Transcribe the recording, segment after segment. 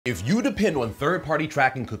If you depend on third-party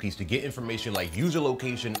tracking cookies to get information like user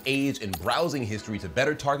location, age, and browsing history to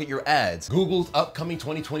better target your ads, Google's upcoming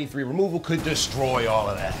 2023 removal could destroy all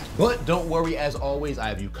of that. But don't worry, as always, I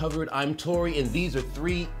have you covered. I'm Tori, and these are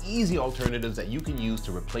 3 easy alternatives that you can use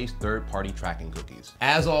to replace third-party tracking cookies.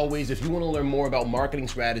 As always, if you want to learn more about marketing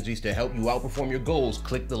strategies to help you outperform your goals,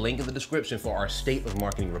 click the link in the description for our State of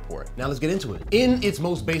Marketing report. Now let's get into it. In its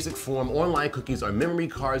most basic form, online cookies are memory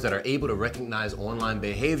cards that are able to recognize online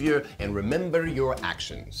behavior and remember your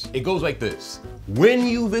actions. It goes like this. When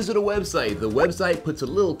you visit a website, the website puts a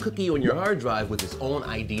little cookie on your hard drive with its own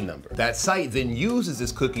ID number. That site then uses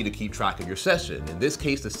this cookie to keep track of your session. In this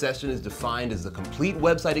case, the session is defined as the complete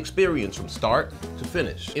website experience from start to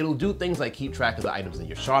finish. It'll do things like keep track of the items in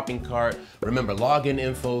your shopping cart, remember login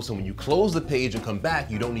info so when you close the page and come back,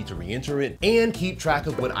 you don't need to re-enter it, and keep track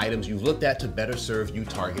of what items you've looked at to better serve you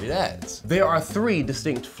targeted ads. There are 3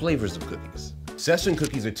 distinct flavors of cookies. Session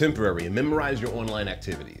cookies are temporary and memorize your online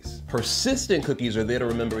activities. Persistent cookies are there to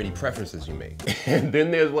remember any preferences you make. And then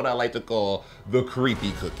there's what I like to call the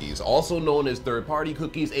creepy cookies, also known as third-party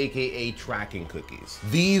cookies, aka tracking cookies.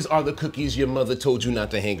 These are the cookies your mother told you not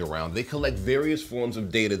to hang around. They collect various forms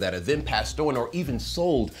of data that are then passed on or even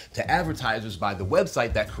sold to advertisers by the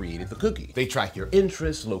website that created the cookie. They track your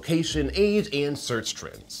interests, location, age, and search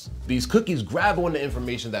trends. These cookies grab on the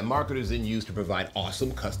information that marketers then use to provide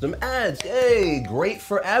awesome custom ads. Yay! Great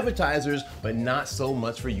for advertisers, but not so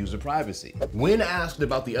much for user privacy. When asked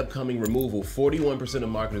about the upcoming removal, 41% of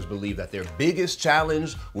marketers believe that their biggest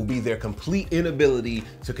challenge will be their complete inability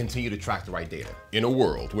to continue to track the right data. In a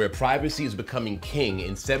world where privacy is becoming king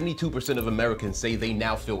and 72% of Americans say they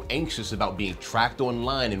now feel anxious about being tracked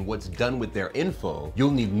online and what's done with their info,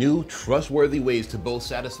 you'll need new, trustworthy ways to both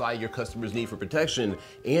satisfy your customers' need for protection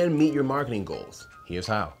and meet your marketing goals. Here's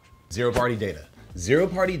how. Zero-party data.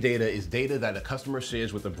 Zero-party data is data that a customer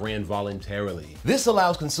shares with a brand voluntarily. This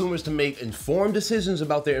allows consumers to make informed decisions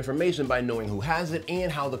about their information by knowing who has it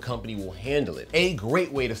and how the company will handle it. A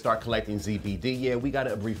great way to start collecting ZPD, yeah, we got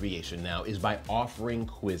an abbreviation now, is by offering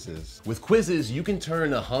quizzes. With quizzes, you can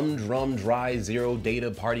turn a humdrum, dry, zero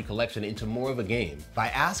data party collection into more of a game. By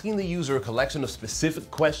asking the user a collection of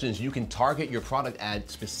specific questions, you can target your product ad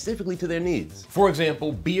specifically to their needs. For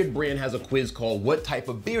example, Beard Brand has a quiz called "What type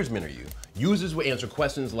of beardsman are you?" Users will answer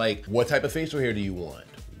questions like, what type of facial hair do you want?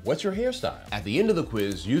 What's your hairstyle? At the end of the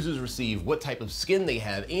quiz, users receive what type of skin they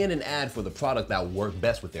have and an ad for the product that will work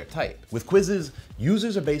best with their type. With quizzes,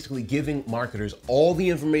 users are basically giving marketers all the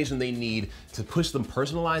information they need to push them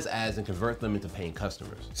personalized ads and convert them into paying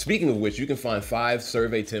customers. Speaking of which, you can find 5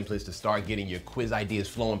 survey templates to start getting your quiz ideas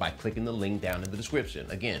flowing by clicking the link down in the description.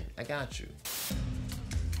 Again, I got you.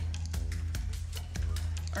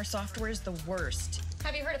 Our software is the worst.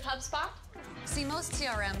 Have you heard of HubSpot? See, most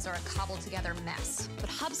CRMs are a cobbled together mess, but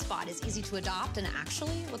HubSpot is easy to adopt and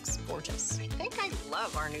actually looks gorgeous. I think I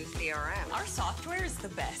love our new CRM. Our software is the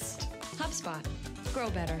best. HubSpot. Grow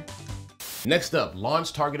better. Next up,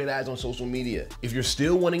 launch targeted ads on social media. If you're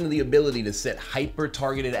still wanting the ability to set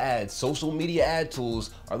hyper-targeted ads, social media ad tools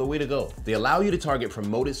are the way to go. They allow you to target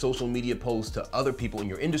promoted social media posts to other people in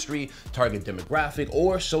your industry, target demographic,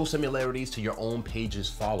 or show similarities to your own page's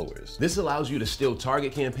followers. This allows you to still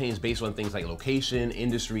target campaigns based on things like location,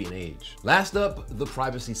 industry, and age. Last up, the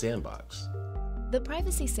Privacy Sandbox. The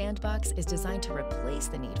Privacy Sandbox is designed to replace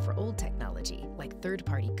the need for old technology, like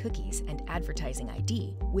third-party cookies and advertising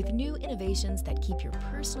ID, with new innovations that keep your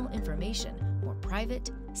personal information more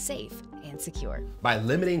private, safe, and secure. By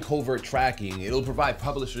limiting covert tracking, it'll provide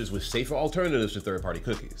publishers with safer alternatives to third-party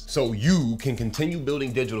cookies, so you can continue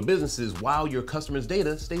building digital businesses while your customers'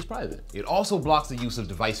 data stays private. It also blocks the use of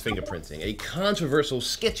device fingerprinting, a controversial,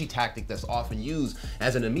 sketchy tactic that's often used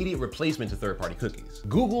as an immediate replacement to third-party cookies.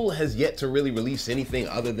 Google has yet to really release anything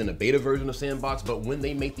other than a beta version of Sandbox, but when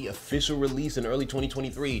they make the official release in early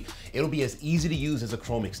 2023, it'll be as easy to use as a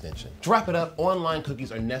Chrome extension. To wrap it up, online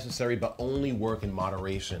cookies are necessary but only work in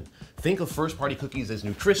moderation. Think of first-party cookies as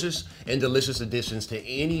nutritious and delicious additions to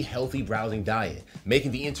any healthy browsing diet,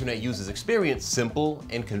 making the internet user's experience simple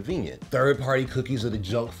and convenient. Third-party cookies are the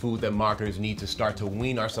junk food that marketers need to start to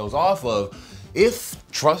wean ourselves off of if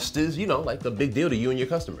trust is, like the big deal to you and your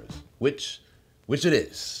customers, which it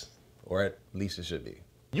is, or at least it should be.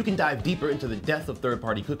 You can dive deeper into the depth of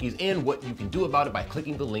third-party cookies and what you can do about it by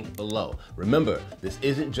clicking the link below. Remember, this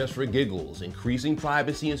isn't just for giggles. Increasing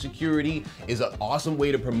privacy and security is an awesome way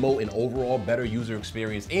to promote an overall better user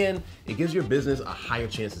experience, and it gives your business a higher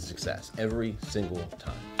chance of success every single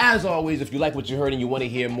time. As always, if you like what you heard and you want to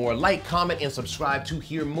hear more, like, comment, and subscribe to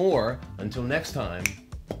hear more. Until next time,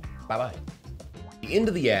 bye-bye. the end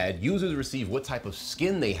of the ad, users receive what type of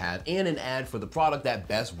skin they have and an ad for the product that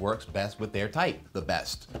works best with their type, the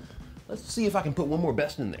best. Let's see if I can put one more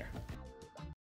best in there.